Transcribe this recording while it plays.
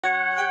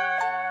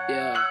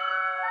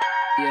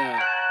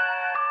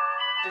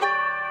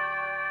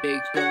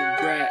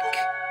wreck.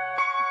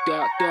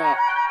 Darkdoc,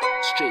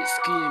 straight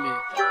scheming.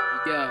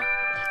 Yeah.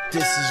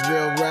 This is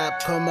real rap,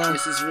 come on.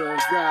 This is real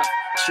rap,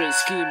 straight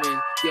scheming.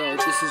 Yo,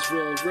 this is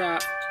real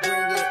rap.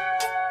 Bring it.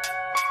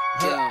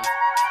 Yeah.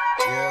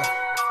 Yeah.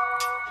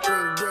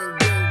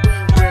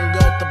 Bring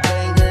out the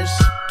bangers.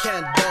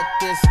 Can't duck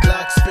this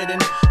Glock spitting.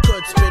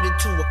 Could spit it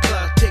to a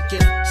clock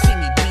ticking. See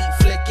me beat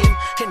flicking,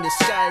 in the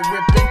sky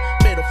ripping.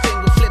 Middle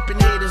finger flipping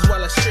haters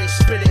while I straight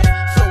spit it.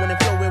 Flowing and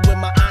flowing with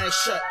my eyes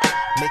shut.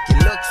 Make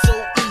it look so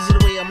easy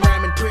the way I'm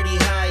rhyming pretty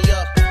high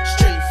up.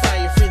 Straight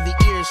fire for the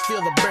ears,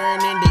 feel the burn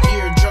in the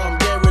eardrum.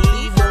 They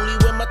relieve only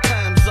when my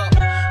time's up.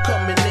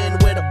 Coming in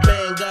with a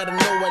bang, gotta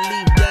know I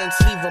leave dance,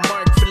 leave a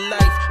mark for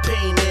life.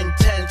 Pain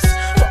intense,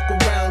 fuck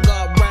around,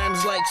 got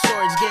rhymes like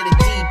swords, get it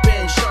deep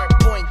in. Sharp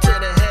point to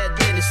the head,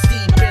 get it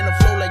steep in. A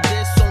flow like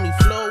this, only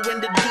flow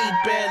in the deep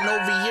end.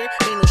 Over here,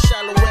 ain't no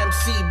shallow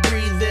MC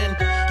breathing.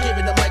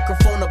 Giving the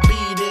microphone a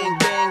beating.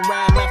 Bang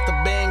rhyme after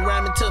bang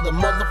rhyme until the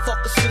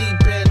motherfucker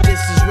sleeping.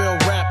 This is real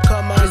rap,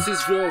 come on. This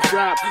is real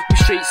rap, we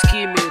straight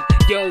scheming.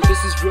 Yo,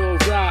 this is real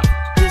rap.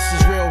 This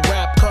is real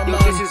rap, come Yo,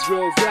 on. this is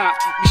real rap,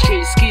 we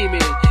straight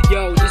scheming.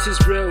 Yo, this is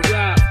real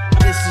rap.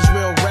 This is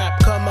real rap,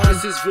 come on.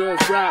 This is real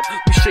rap,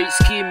 we straight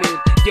scheming.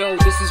 Yo,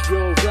 this is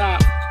real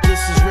rap. This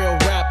is real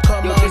rap,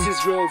 come Yo, on. this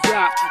is real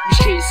rap, we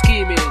straight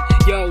scheming.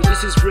 Yo,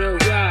 this is real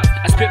rap.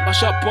 I spit my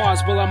shot bars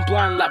while I'm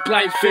blind like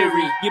blind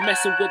fairy. You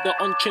messing with the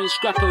untrained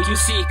scrapper, you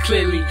see it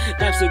clearly.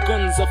 Knives and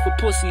guns off for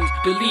pussies,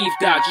 believe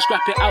that. Just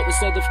scrap it out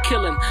instead of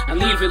killing and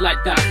leave it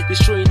like that.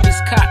 Destroying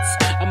these cats,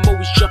 I'm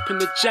always dropping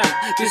the jam.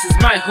 This is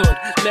my hood,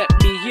 let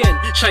me in.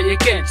 Try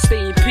again,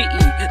 stay in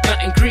pity,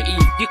 nothing gritty.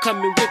 You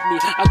coming with me,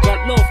 I got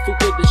love for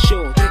with the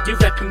show. You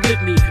rapping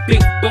with me,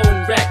 big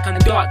bone wreck and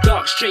dark,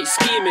 straight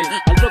scheming.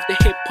 I love the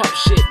hip hop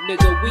shit,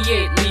 nigga, we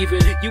ain't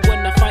leaving. You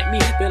wanna fight me,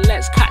 then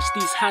let's catch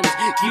these hands.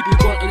 You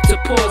be wanting to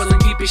pause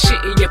and you be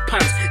shit in your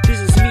pants. This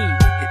is me,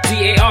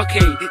 D-A-R-K,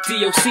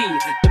 D-O-C,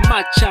 the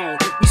mad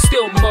child. We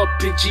still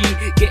mobbing G,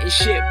 getting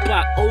shit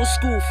back, old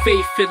school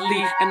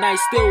faithfully. And I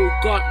still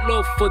got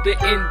love for the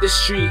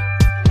industry.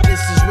 This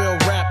is real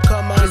rap,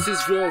 come on. This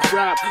is real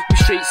rap, we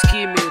straight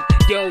scheming.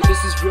 Yo,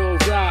 this is real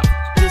rap.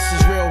 This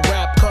is real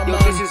rap, come Yo,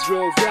 on. this is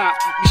real rap,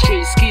 we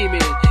straight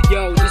scheming.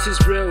 Yo, this is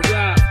real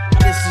rap.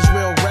 This is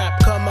real rap,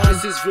 come on.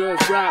 This is real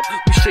rap,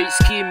 we straight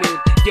scheming.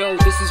 Yo,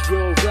 this is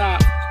real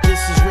rap. This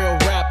is real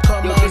rap,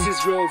 come Yo, on. this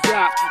is real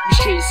rap, we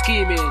straight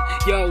scheming.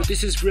 Yo,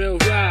 this is real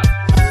rap.